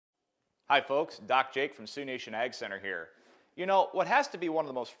Hi folks, Doc Jake from Sioux Nation Ag Center here. You know, what has to be one of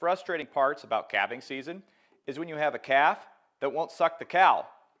the most frustrating parts about calving season is when you have a calf that won't suck the cow.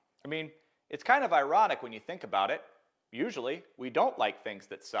 I mean, it's kind of ironic when you think about it. Usually, we don't like things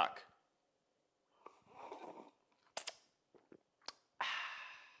that suck.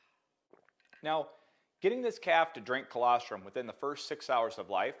 Now, getting this calf to drink colostrum within the first 6 hours of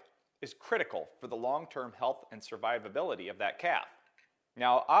life is critical for the long-term health and survivability of that calf.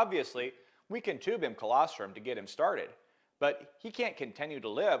 Now, obviously, we can tube him colostrum to get him started, but he can't continue to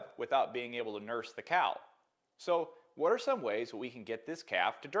live without being able to nurse the cow. So, what are some ways that we can get this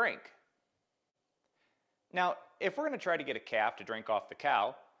calf to drink? Now, if we're going to try to get a calf to drink off the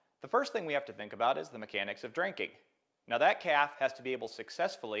cow, the first thing we have to think about is the mechanics of drinking. Now, that calf has to be able to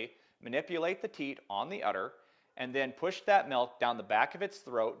successfully manipulate the teat on the udder and then push that milk down the back of its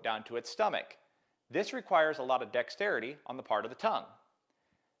throat down to its stomach. This requires a lot of dexterity on the part of the tongue.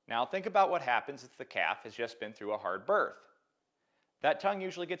 Now think about what happens if the calf has just been through a hard birth. That tongue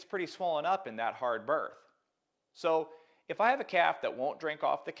usually gets pretty swollen up in that hard birth. So if I have a calf that won't drink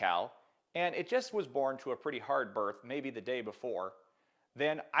off the cow and it just was born to a pretty hard birth maybe the day before,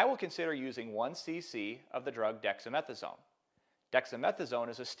 then I will consider using 1 cc of the drug dexamethasone. Dexamethasone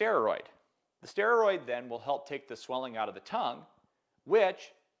is a steroid. The steroid then will help take the swelling out of the tongue,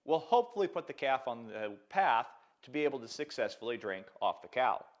 which will hopefully put the calf on the path to be able to successfully drink off the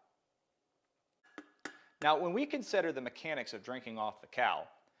cow. Now, when we consider the mechanics of drinking off the cow,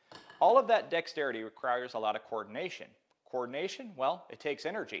 all of that dexterity requires a lot of coordination. Coordination, well, it takes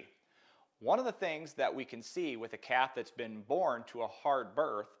energy. One of the things that we can see with a calf that's been born to a hard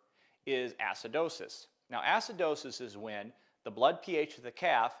birth is acidosis. Now, acidosis is when the blood pH of the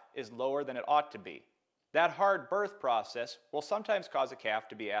calf is lower than it ought to be. That hard birth process will sometimes cause a calf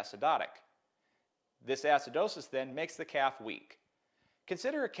to be acidotic. This acidosis then makes the calf weak.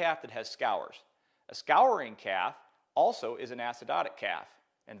 Consider a calf that has scours. A scouring calf also is an acidotic calf.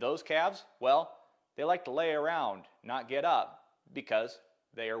 And those calves, well, they like to lay around, not get up, because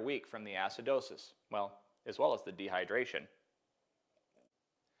they are weak from the acidosis, well, as well as the dehydration.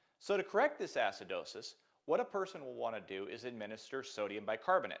 So to correct this acidosis, what a person will want to do is administer sodium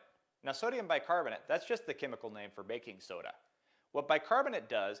bicarbonate. Now, sodium bicarbonate, that's just the chemical name for baking soda. What bicarbonate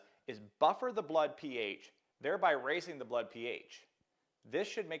does is buffer the blood pH, thereby raising the blood pH. This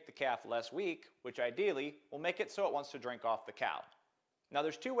should make the calf less weak, which ideally will make it so it wants to drink off the cow. Now,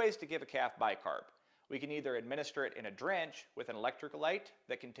 there's 2 ways to give a calf bicarb. We can either administer it in a drench with an electrolyte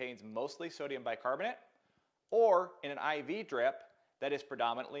that contains mostly sodium bicarbonate, or in an IV drip that is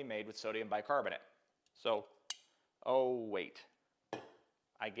predominantly made with sodium bicarbonate. So, oh wait,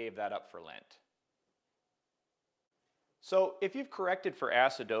 I gave that up for Lent. So if you've corrected for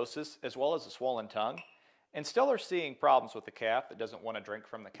acidosis as well as a swollen tongue and still are seeing problems with the calf that doesn't want to drink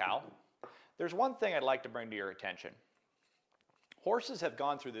from the cow, there's one thing I'd like to bring to your attention. Horses have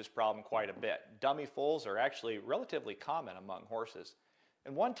gone through this problem quite a bit. Dummy foals are actually relatively common among horses.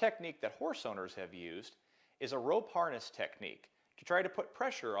 And one technique that horse owners have used is a rope harness technique to try to put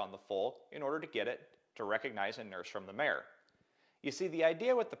pressure on the foal in order to get it to recognize and nurse from the mare. You see, the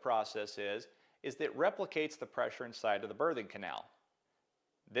idea with the process is that it replicates the pressure inside of the birthing canal.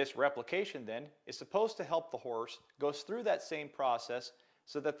 This replication then is supposed to help the horse go through that same process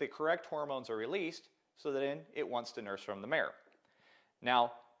so that the correct hormones are released so that then it wants to nurse from the mare.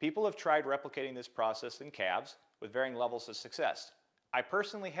 Now, people have tried replicating this process in calves with varying levels of success. I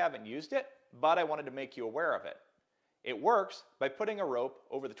personally haven't used it, but I wanted to make you aware of it. It works by putting a rope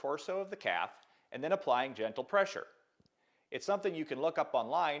over the torso of the calf and then applying gentle pressure. It's something you can look up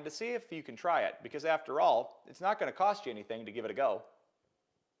online to see if you can try it, because after all, it's not going to cost you anything to give it a go.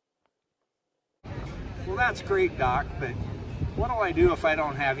 Well, that's great, Doc, but what do I do if I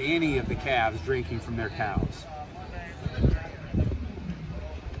don't have any of the calves drinking from their cows?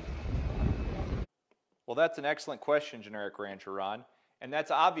 Well, that's an excellent question, Generic Rancher Ron, and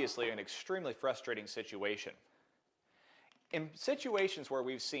that's obviously an extremely frustrating situation. In situations where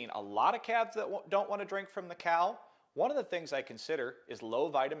we've seen a lot of calves that don't want to drink from the cow, one of the things I consider is low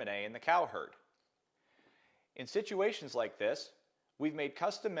vitamin A in the cow herd. In situations like this, we've made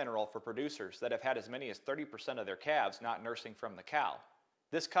custom mineral for producers that have had as many as 30% of their calves not nursing from the cow.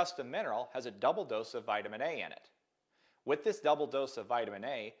 This custom mineral has a double dose of vitamin A in it. With this double dose of vitamin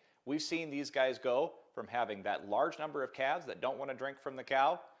A, we've seen these guys go from having that large number of calves that don't want to drink from the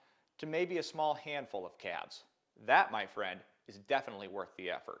cow to maybe a small handful of calves. That, my friend, is definitely worth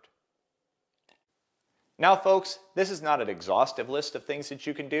the effort. Now folks, this is not an exhaustive list of things that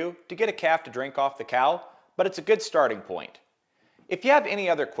you can do to get a calf to drink off the cow, but it's a good starting point. If you have any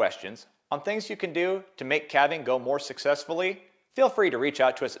other questions on things you can do to make calving go more successfully, feel free to reach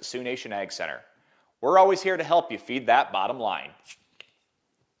out to us at Sioux Nation Ag Center. We're always here to help you feed that bottom line.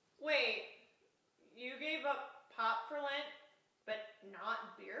 Wait, you gave up pop for Lent, but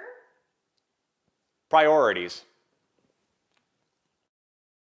not beer? Priorities.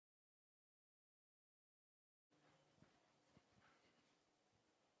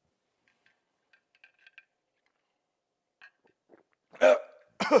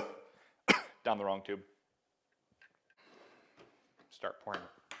 Down the wrong tube. Start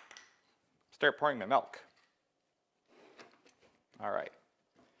pouring my milk. All right.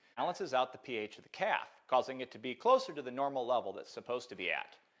 Balances out the pH of the calf, causing it to be closer to the normal level that's supposed to be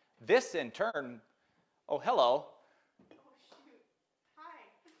at. This in turn, oh hello. Oh shoot, hi.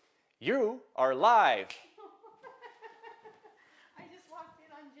 You are live. I just walked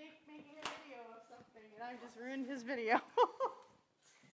in on Jake making a video of something and I just ruined his video.